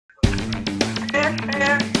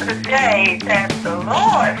the day that the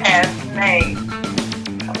Lord has made.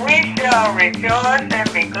 We shall rejoice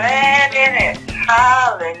and be glad in it.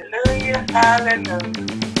 Hallelujah, hallelujah.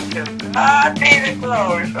 To God be the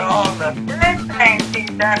glory for all the good things He's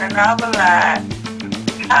done in our lives.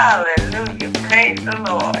 Hallelujah, praise the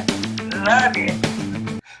Lord. Love you.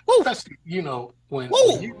 Woo. Especially, you know, when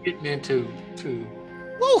you're getting into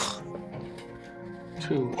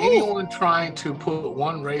anyone trying to put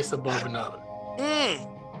one race above another.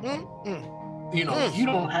 You know, you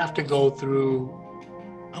don't have to go through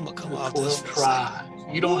I'm gonna come the off 12 tribes.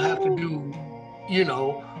 You don't have to do, you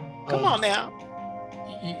know. Come on now.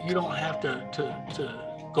 You don't have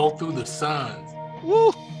to go through the sons.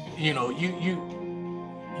 Woo. You know,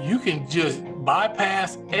 you can just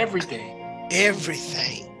bypass everything.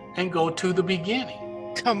 And go to the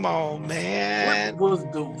beginning. Come on, man.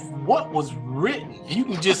 What was written? You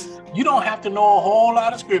can you don't have to know a whole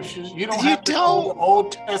lot of scriptures. You don't have to know the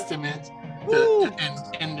Old Testament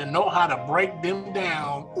and to know how to break them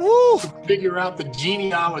down to figure out the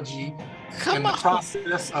genealogy and the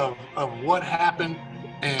process of what happened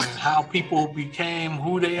and how people became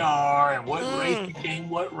who they are and what race became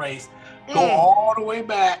what race. Go all the way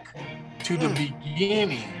back to the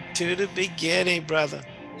beginning. To the beginning, brother.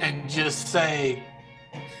 And just say,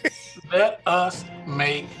 let us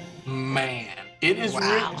make man. It is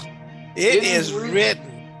written. It is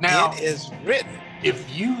written. Now, it is written.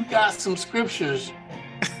 If you got some scriptures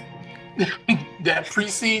that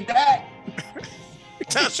precede that,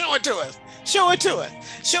 show it to us. Show it to us.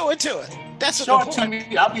 Show it to us. That's show it to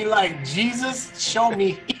me. I'll be like, Jesus, show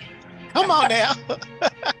me. Come on now.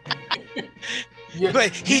 Yeah,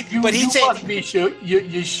 but he said, must be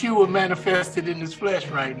Yeshua manifested in his flesh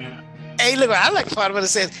right now. Hey, look, I like the part of what it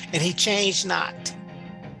says, and he changed not.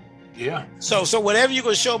 Yeah. So whatever you're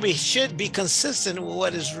going to show me should be consistent with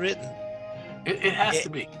what is written. It has to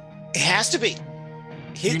be. It has to be.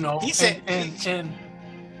 He said, and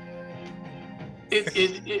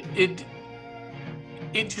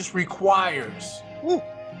it just requires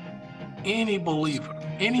any believer,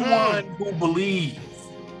 anyone who believes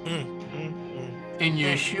in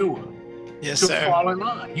Yeshua, to fall in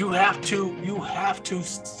line. You have to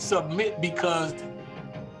submit, because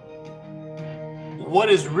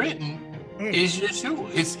what is written is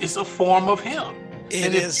Yeshua. It's a form of Him.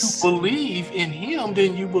 If you believe in Him,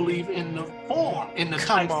 then you believe in the form, in the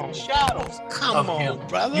types and shadows of Him.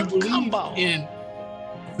 Brother. You believe in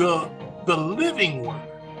the living Word.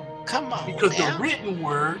 Come on, because the written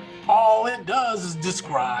Word, all it does is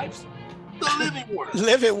describes the living Word.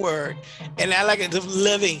 Living Word. And I like it. The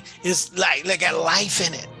living is like a life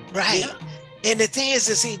in it, right? Yeah. And the thing is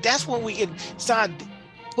to see, that's when we can start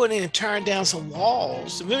putting and turn down some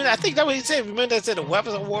walls. Remember, I think that's what he said. Remember that said, the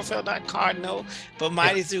weapons of warfare not cardinal, but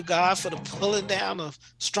mighty through God for the pulling down of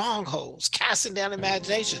strongholds, casting down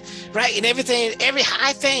imagination, right? And everything, every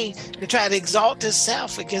high thing to try to exalt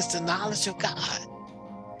itself against the knowledge of God.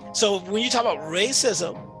 So when you talk about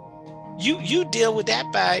racism, you deal with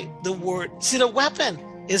that by the word. See, the weapon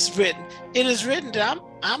is written. It is written that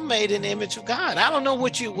I'm made in the image of God. I don't know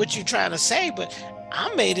what you're trying to say, but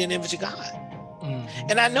I'm made in the image of God.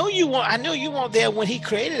 And I know you weren't there when He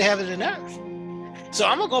created heaven and earth. So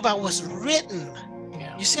I'm gonna go by what's written.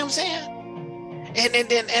 Yeah. You see what I'm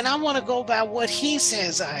saying? And I want to go by what He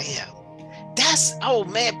says I am. That's, oh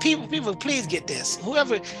man, people, please get this.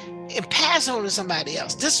 Whoever, and pass on to somebody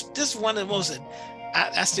else. This one of the most,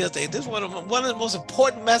 I still think this is one of the most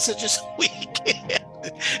important messages we get.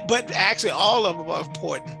 But actually, all of them are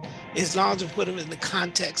important as long as we put them in the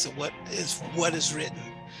context of what is written.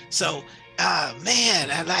 So. Man,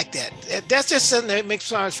 I like that. That's just something that makes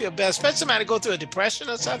someone feel better, especially somebody go through a depression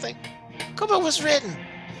or something. Go by what's written.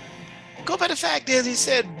 Go by the fact that He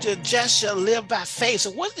said, the just shall live by faith. So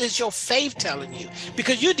what is your faith telling you?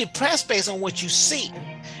 Because you're depressed based on what you see.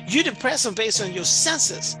 You're depressed based on your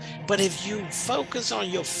senses. But if you focus on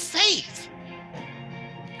your faith,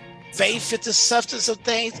 faith is the substance of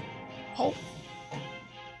things, hope.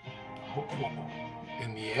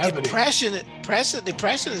 And the evidence.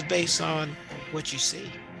 Depression is based on what you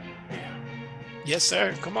see. Yeah. Yes,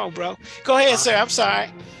 sir. Come on, bro. Go ahead, sir. I'm sorry.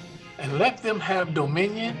 And let them have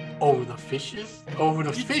dominion over the fishes, over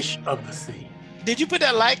the fish of the sea. Did you put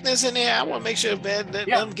that likeness in there? I want to make sure let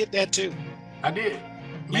them get that too. I did.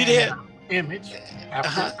 You did? Image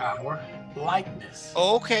after our likeness.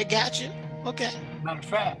 Okay, got you. Okay. Matter of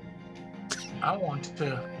fact, I want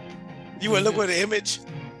to. You want to look for the image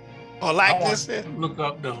or likeness? Look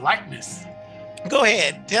up the likeness. Go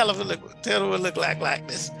ahead. Tell him what it look like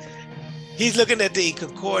likeness. He's looking at the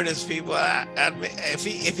concordance, people. If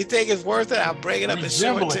he think it's worth it, I'll bring it up and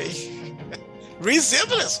show it to you.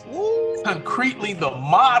 Resemblance. Woo. Concretely the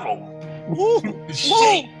model. Woo. The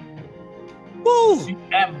shape. Woo. The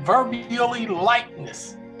adverbially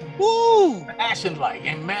likeness. Woo. Fashion like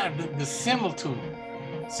and manner, the similitude.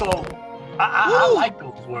 So I like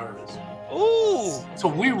those words. Ooh. So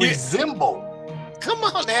we resemble. Come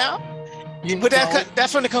on now. You But know,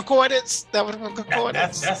 that's from the concordance. That was from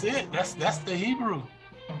concordance. that's it. That's the Hebrew.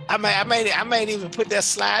 I might even put that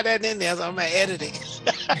slide that in there on my editing.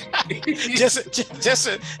 just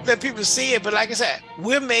to let people see it. But like I said,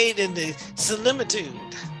 we're made in the similitude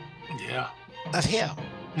of him.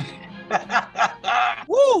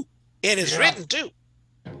 Woo! And it's written too.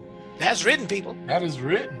 That's written, people. That is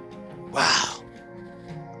written. Wow.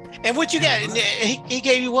 And what you got? He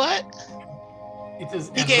gave you what? It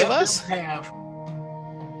says, He gave us have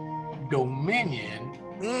dominion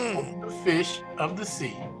over the fish of the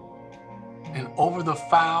sea, and over the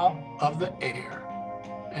fowl of the air,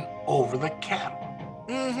 and over the cattle,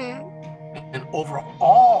 and over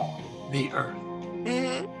all the earth,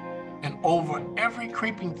 and over every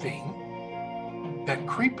creeping thing that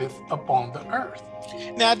creepeth upon the earth.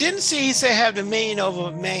 Now, I didn't see he said have dominion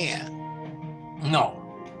over man. No.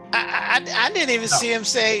 I didn't even see him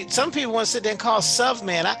say. Some people want to sit there and call sub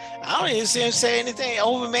man. I don't even see him say anything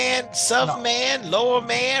over man, sub man, lower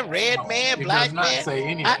man, red man, black man. Not say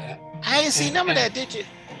any of that. I didn't see none of that, did you?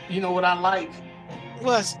 You know what I like?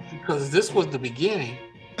 Was because this was the beginning,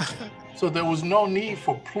 so there was no need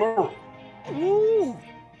for plural. Ooh.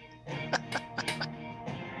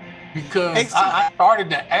 Because I started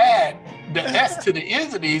to add the S to the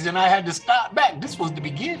ends of these, and I had to stop back. This was the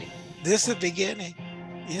beginning. This is the beginning.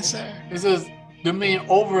 Yes, sir. It says dominion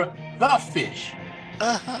over the fish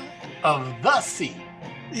of the sea.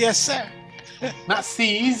 Yes, sir. Not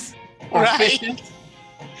seas or fishes.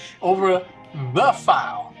 Over the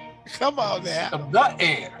fowl. Come on now. Of the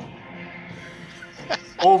air.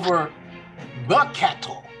 Over the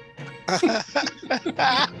cattle.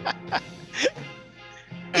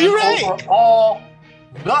 And you're right. Over all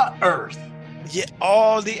the earth. Yeah,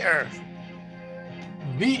 all the earth.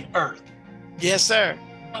 The earth. Yes, sir.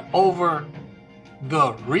 Over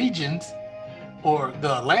the regions or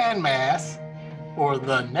the landmass or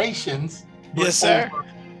the nations. Yes, sir. Over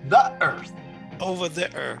the earth. Over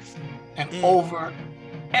the earth. And over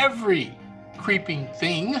every creeping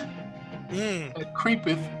thing that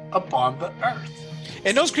creepeth upon the earth.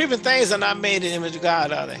 And those creeping things are not made in the image of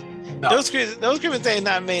God, are they? No. Those creeping things are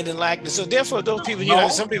not made in likeness. So therefore, those people, you know,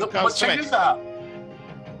 some people come check this out.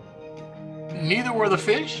 Neither were the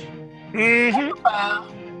fish, or the fowl,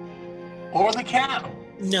 or the cattle.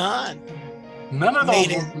 None. None of those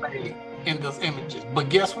were made in those images. But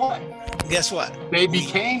guess what? Guess what? They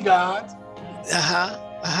became gods.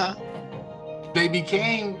 They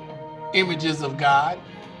became images of God.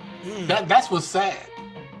 That's what's sad.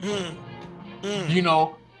 You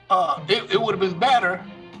know, it would have been better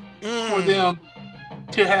for them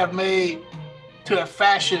to have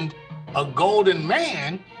fashioned a golden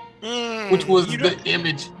man, which was the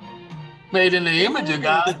image made in the image of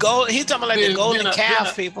God. The gold. He's talking about like the golden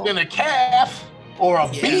calf, people. Then a calf or a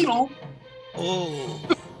beetle,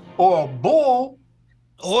 or a bull,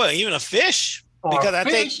 or even a fish. Because I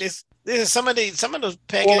think this is some of those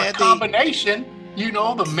pagan or a combination. You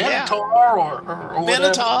know, the Minotaur or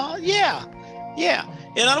Minotaur. Yeah.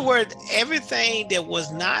 In other words, everything that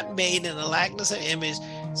was not made in the likeness and image,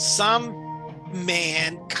 some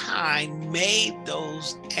mankind made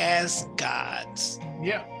those as gods.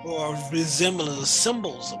 Yeah. Or resemblance of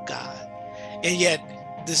symbols of God. And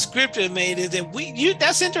yet the scripture made it that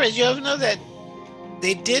that's interesting. You ever know that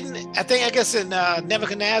they didn't, I guess in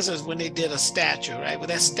Nebuchadnezzar's when they did a statue, right? With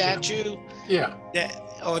that statue. Yeah.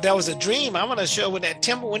 That was a dream. I want to show with that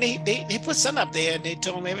timber when they put something up there and they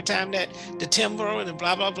told him every time that the timber and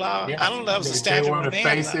blah blah blah. Yeah. I don't know if it was a statue. They want to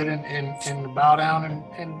face it and bow down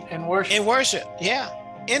and worship. And worship, yeah.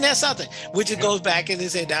 And that's something. Which it goes back and they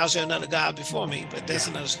say, "Thou shalt another God before me," but that's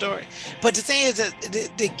another story. But the thing is that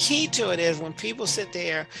the key to it is when people sit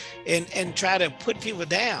there and try to put people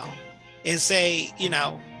down and say, you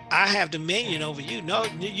know, I have dominion over you. No,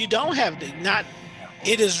 you don't have not.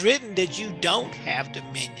 It is written that you don't have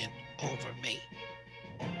dominion over me.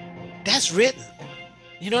 That's written.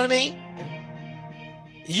 You know what I mean?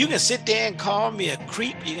 You can sit there and call me a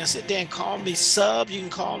creep. You can sit there and call me sub. You can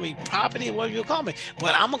call me property, whatever you call me.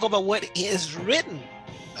 But I'm going to go by what is written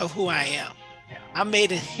of who I am. I'm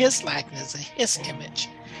made in his likeness, in his image.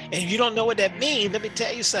 And if you don't know what that means, let me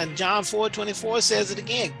tell you something. John 4:24 says it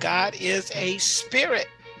again. God is a spirit.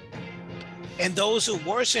 And those who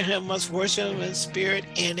worship him must worship him in spirit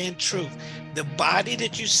and in truth. The body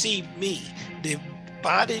that you see me, the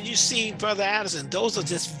body you see, Brother Addison, those are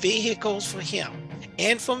just vehicles for him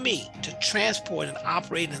and for me to transport and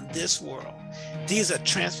operate in this world. These are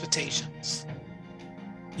transportations.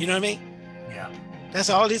 You know what I mean? Yeah. That's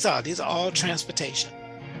all these are. These are all transportation.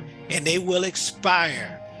 And they will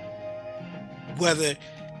expire, whether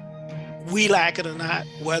we like it or not,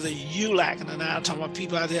 whether you like it or not. I'm talking about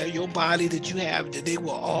people out there, your body that you have, that they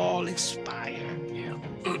will all expire. Yeah.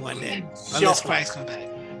 One day, unless Christ comes back.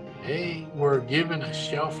 They were given a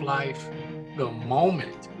shelf life the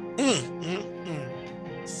moment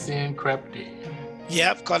sin crept in.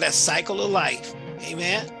 Yep, called that cycle of life.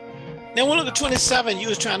 Amen. Now we'll look at 27. You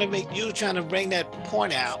were trying to bring that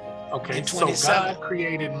point out. Okay, so God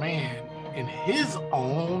created man in his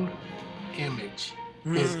own image.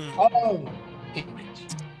 His own image.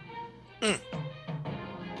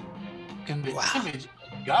 In the image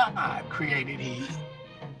of God created he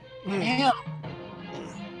him.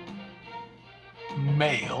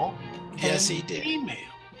 Male yes, and he did. Female.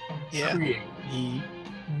 Yeah. Created he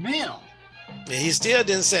them. Yeah, he still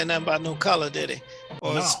didn't say nothing about no color, did he?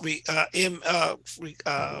 Or No. he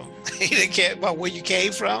didn't care about where you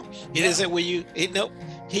came from. He didn't say where you. Nope.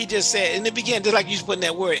 He just said in the beginning, just like you putting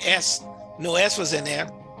that word S. No S was in there.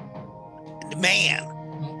 Man.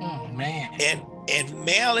 Man. And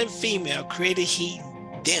male and female created he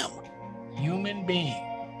them. Human being.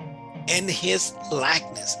 In his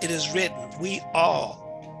likeness. It is written, we all.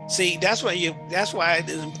 See, that's why it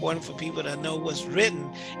is important for people to know what's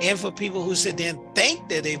written, and for people who sit there and think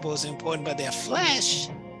that it was important by their flesh.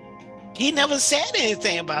 He never said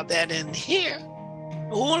anything about that in here.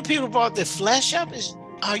 One of the people who brought the flesh up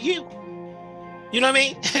are you. You know what I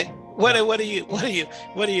mean? What are you? What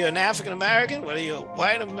are you, an African American? What are you, a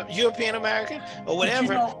white European American, or whatever?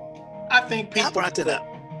 But you know, I think people brought it up.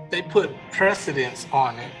 They put precedence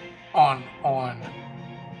on it, on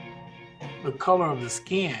the color of the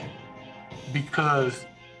skin, because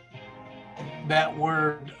that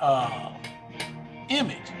word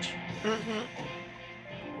image.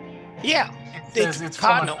 Yeah. It says it's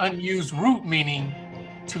from an unused root meaning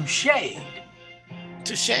to shade.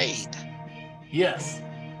 To shade. Yes.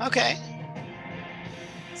 Okay.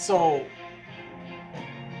 So.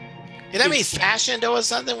 Did that mean fashion though, or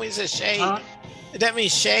something when you say shade? Huh? That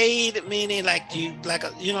means shade, meaning like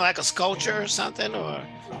a sculpture or something, or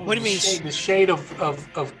what do you mean? Shade, the shade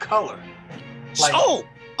of color. Like,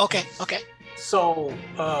 okay. So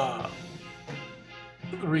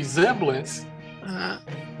resemblance, but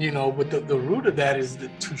the root of that is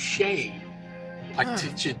to shade, like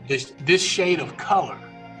this shade of color.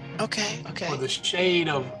 Okay. Or the shade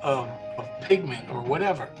of pigment or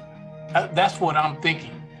whatever. That's what I'm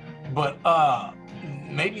thinking. But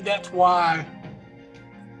maybe that's why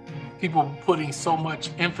people are putting so much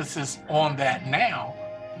emphasis on that now.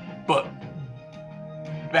 But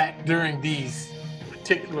back during these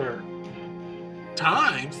particular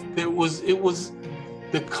times, it was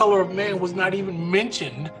the color of man was not even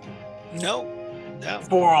mentioned. No.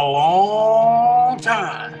 For a long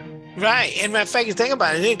time. Right. And matter of fact, you think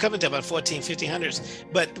about it, it didn't come until about 1500s.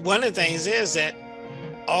 But one of the things is that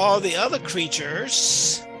all the other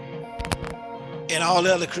creatures and all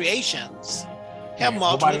the other creations have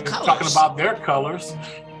multiple colors. Talking about their colors.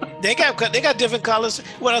 They got different colors.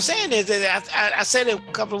 What I'm saying is that I said it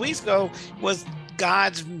a couple of weeks ago was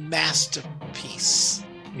God's masterpiece.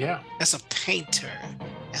 Yeah. As a painter,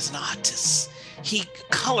 as an artist,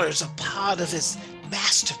 colors are part of his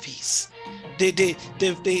masterpiece. He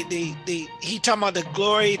talking about the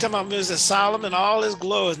glory. He talking about Mr. Solomon. All his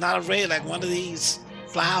glory is not arrayed like one of these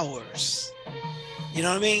flowers. You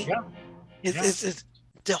know what I mean? Yeah. It's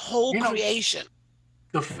the whole creation.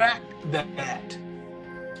 The fact that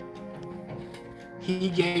he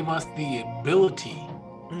gave us the ability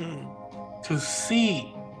to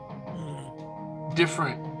see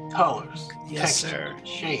different colors, textures,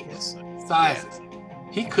 shapes, sizes.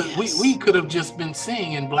 He could. We could have just been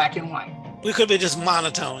seeing in black and white. We could have been just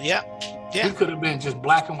monotone. Yeah. We could have been just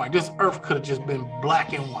black and white. This earth could have just been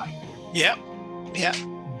black and white. Yeah.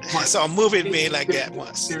 I saw a movie made like that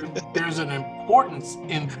once. There's an importance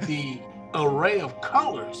in the array of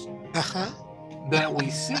colors that we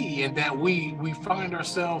see, and that we find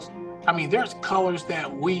ourselves. I mean, there's colors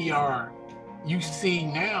that you see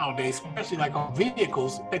nowadays, especially like on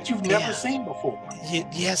vehicles, that you've never seen before.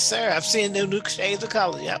 Yes, sir. I've seen the new shades of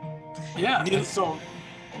color. Yep. Yeah. And so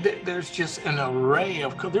there's just an array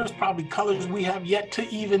of colors. There's probably colors we have yet to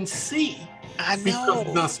even see. I know.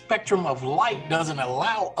 Because the spectrum of light doesn't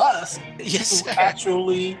allow us to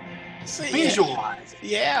actually visualize it.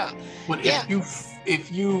 Yeah. But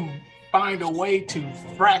if you find a way to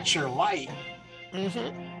fracture light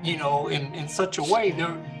you know, in such a way,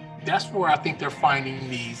 that's where I think they're finding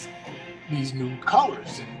these new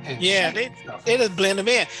colors and yeah, they just blend them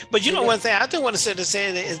in. But you know, one thing I do want to say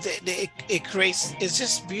is that it creates, it's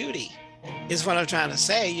just beauty, is what I'm trying to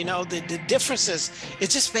say. You know, the differences,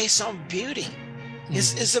 it's just based on beauty.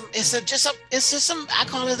 It's just some, I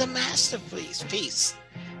call it a masterpiece piece.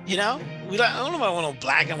 You know, I don't know, want a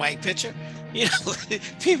black and white picture. You know,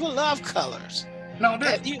 people love colors. No,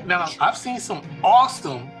 now I've seen some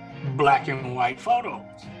awesome black and white photos,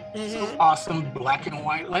 some awesome black and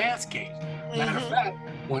white landscapes. Matter of fact,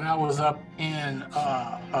 when I was up in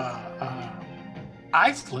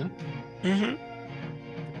Iceland,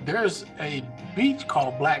 there's a beach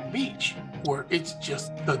called Black Beach where it's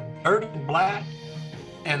just the dirty black,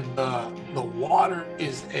 and the water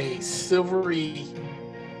is a silvery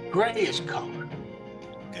grayish color.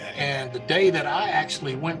 Okay. And the day that I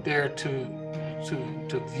actually went there to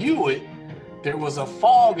view it, there was a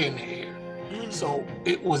fog in the air. So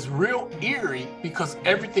it was real eerie because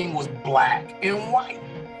everything was black and white.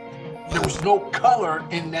 There was no color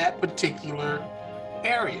in that particular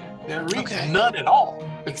area. There was none at all,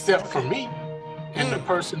 except for me and the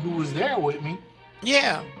person who was there with me.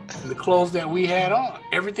 Yeah. And the clothes that we had on.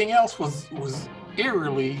 Everything else was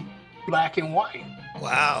eerily black and white.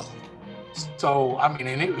 Wow. So, I mean,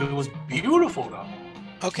 and it was beautiful though.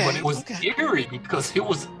 Okay. But it was eerie because it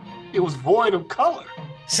was void of color.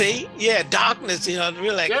 See, yeah, darkness, you know,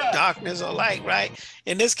 really like darkness or light, right?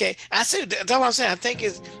 In this case, I said, that's what I'm saying. I think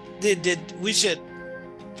we should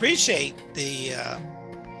appreciate the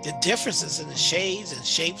differences in the shades and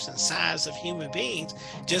shapes and size of human beings,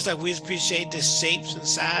 just like we appreciate the shapes and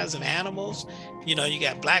size of animals. You know, you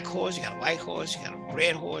got black horse, you got a white horse, you got a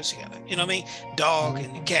red horse, you got a, you know what I mean, dog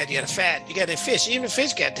and cat, you got a fat, you got a fish. Even the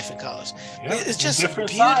fish got different colors. Yeah, it's just different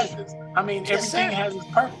sizes. I mean, everything has its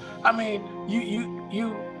purpose. I mean,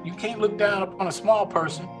 you can't look down upon a small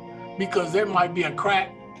person because there might be a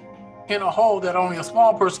crack in a hole that only a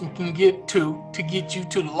small person can get to get you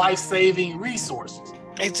to life-saving resources.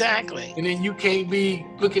 Exactly. And then you can't be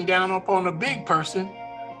looking down upon a big person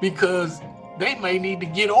because they may need to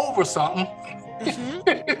get over something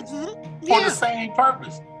for the same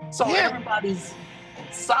purpose. So everybody's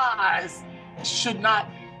size should not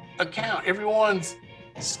account. Everyone's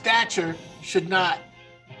stature should not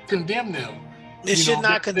condemn them. It should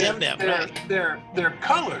not condemn them. Their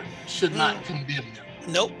color should not condemn them.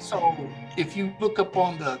 Nope. So if you look up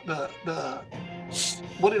on the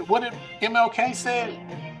what did MLK say?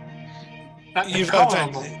 It's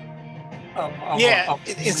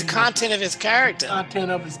the content of his character.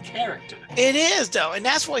 Content of his character. It is though, and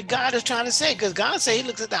that's what God is trying to say. Because God said He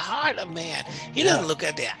looks at the heart of man. He doesn't look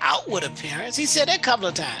at their outward appearance. He said that a couple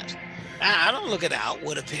of times. I don't look at the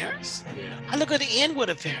outward appearance. Yeah. I look at the inward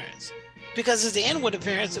appearance. Because it's the inward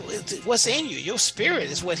appearance, it's what's in you. Your spirit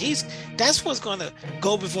is that's what's going to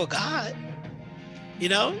go before God, you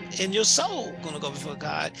know, and your soul going to go before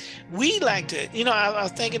God. We like to, you know, I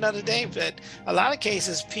was thinking the other day that a lot of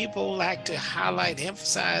cases people like to highlight,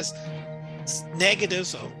 emphasize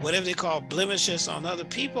negatives or whatever they call blemishes on other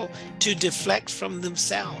people to deflect from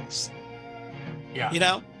themselves. Yeah. You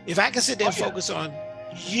know, if I can sit there and focus on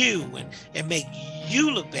you and make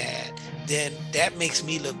you look bad, then that makes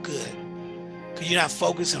me look good. You're not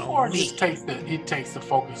focusing on me. It takes the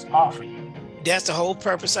focus off of you. That's the whole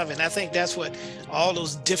purpose of it. And I think that's what all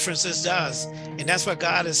those differences does. And that's what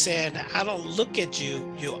God is saying. I don't look at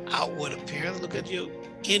you, your outward appearance, look at your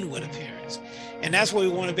inward appearance. And that's what we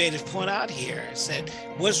want to be able to point out here, is that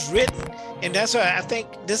what's written. And that's why I think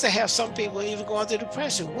this will have some people even going through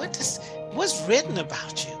depression. What's written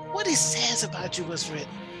about you? What it says about you, what's written.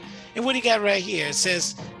 And what he got right here, it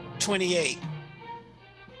says 28.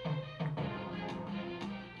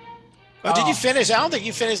 Oh, did you finish? I don't think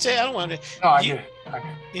you finished it. I don't want to. No, I did.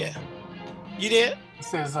 Yeah. You did? It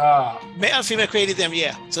says, male and female created them,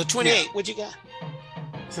 yeah. So 28, what you got?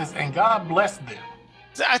 It says, and God blessed them.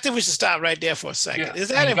 So I think we should stop right there for a second. Yeah. Is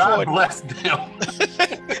that important? God blessed them.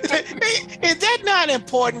 Is that not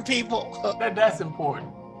important, people? That's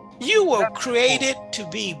important. You were created to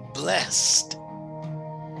be blessed.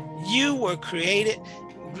 You were created.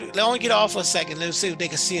 Let me get off for a second. Let's see if they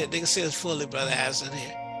can see it. They can see it fully, Brother Hassan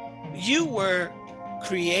here. You were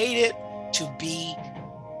created to be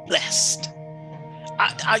blessed.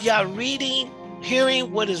 Are y'all reading,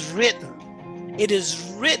 hearing what is written? It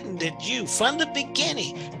is written that you, from the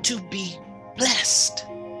beginning, to be blessed.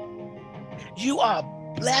 You are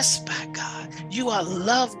blessed by God. You are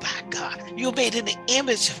loved by God. You're made in the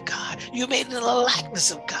image of God. You're made in the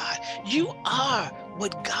likeness of God. You are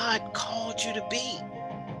what God called you to be.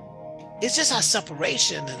 It's just our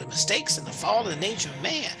separation and the mistakes and the fallen nature of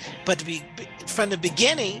man. But to be from the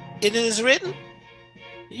beginning, it is written,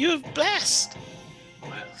 you're blessed.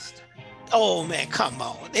 Blessed. Oh man, come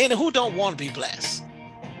on. And who don't want to be blessed?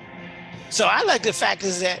 So I like the fact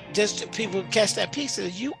is that just people catch that piece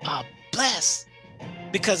that you are blessed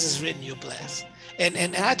because it's written you're blessed. And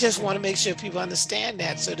I just want to make sure people understand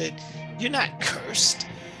that so that you're not cursed.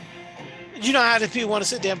 You know how the people want to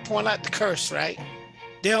sit there and point out the curse, right?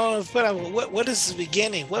 They don't put out what is the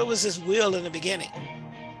beginning? What was his will in the beginning?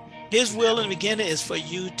 His will in the beginning is for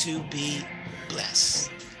you to be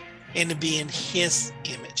blessed and to be in his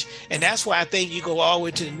image. And that's why I think you go all the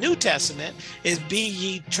way to the New Testament is be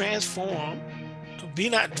ye transformed. Be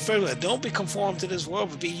not further, don't be conformed to this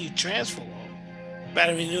world, but be ye transformed by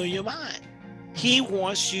the renewing of your mind. He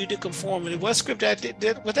wants you to conform. And what scripture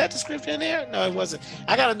was that the scripture in there? No, it wasn't.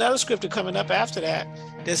 I got another scripture coming up after that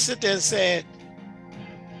that sit there and said,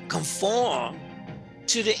 conform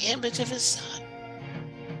to the image of his son.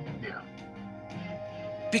 Yeah.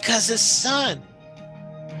 Because his son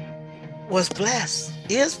was blessed,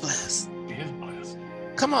 is blessed. He is blessed.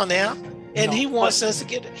 Come on now. And he wants us to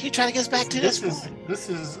he's trying to get us back to this point. This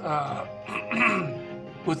is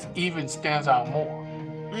what even stands out more.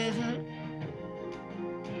 Mm-hmm.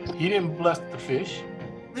 He didn't bless the fish.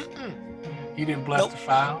 Mm-mm. He didn't bless the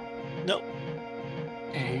fowl. Nope.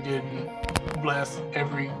 And he didn't bless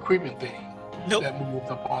every creeping thing that moved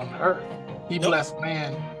upon the earth. He blessed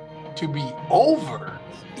man to be over.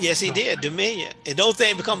 Yes, he did. Dominion. And those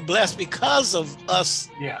things become blessed because of us.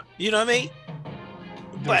 Yeah. You know what I mean?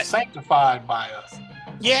 They're sanctified by us.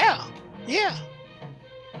 Yeah. Yeah.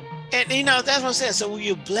 And you know, that's what I'm saying. So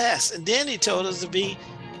you're blessed. And then he told us to be,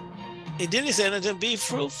 and then he said to be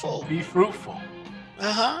fruitful. Be fruitful.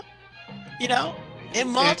 Uh-huh. You know, and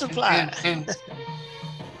multiply.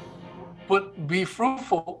 But be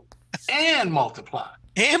fruitful and multiply.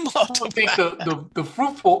 And multiply. I think the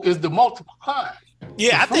fruitful is the multiply.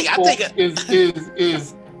 Yeah, the I think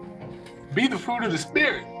is be the fruit of the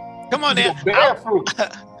spirit. Come on now. Bear fruit.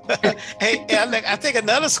 Hey, I think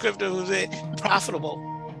another scripture was profitable.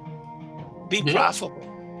 Be profitable.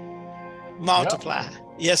 Multiply. Yep.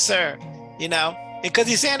 Yes, sir. You know, because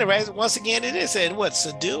he's saying it right. Once again, it is saying what?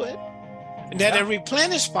 Subdue it. And then the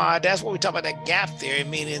replenished part, that's what we talk about, that gap theory,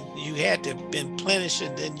 meaning you had to been replenished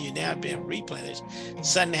and then you now been replenished.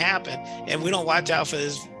 Something happened. And we don't watch out for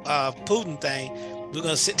this Putin thing. We're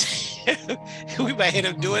going to sit there. We might end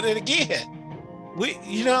up doing it again.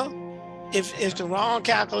 You know, if the wrong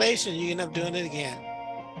calculation, you end up doing it again.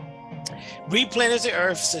 Replenish the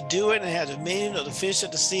earth, subdue it, and have dominion of the fish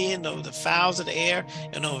of the sea and over the fowls of the air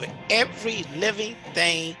and over every living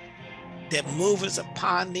thing that moveth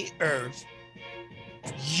upon the earth.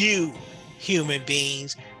 You human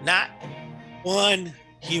beings, not one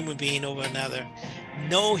human being over another.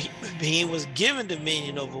 No human being was given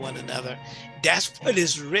dominion over one another. That's what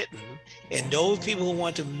is written. And those people who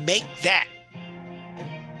want to make that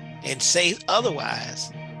and say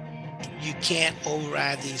otherwise, you can't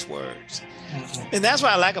override these words. Mm-hmm. And that's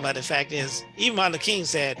what I like about the fact is, even Martin Luther King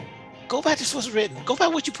said, go back to what's written. Go by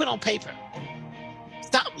what you put on paper.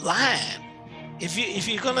 Stop lying. If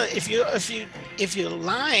you're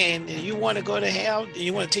lying and you want to go to hell, and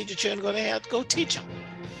you want to teach your children to go to hell, go teach them.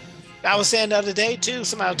 I was saying the other day too,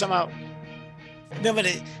 somebody was talking about, remember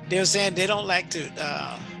they were saying they don't like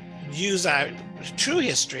to use our true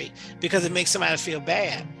history because it makes somebody feel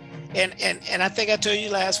bad. And I think I told you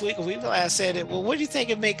last week, or we last said it, well, what do you think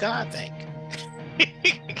it make God think?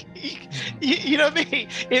 you know what I mean?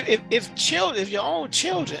 If your own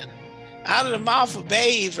children, out of the mouth of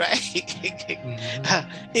babes, right? Mm-hmm.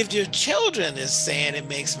 If your children is saying it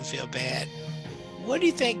makes them feel bad, what do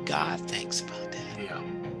you think God thinks about that? Yeah.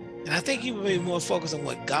 And I think you would be more focused on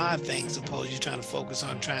what God thinks, opposed to you trying to focus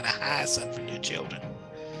on trying to hide something from your children,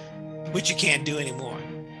 which you can't do anymore.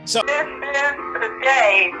 So this is the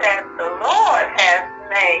day that the Lord has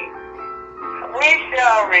made. We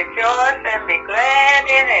shall rejoice and be glad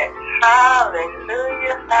in it.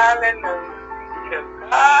 Hallelujah, hallelujah. To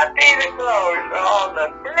God be the glory for all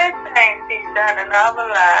the good things he's done in our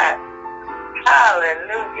lives.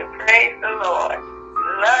 Hallelujah. Praise the Lord.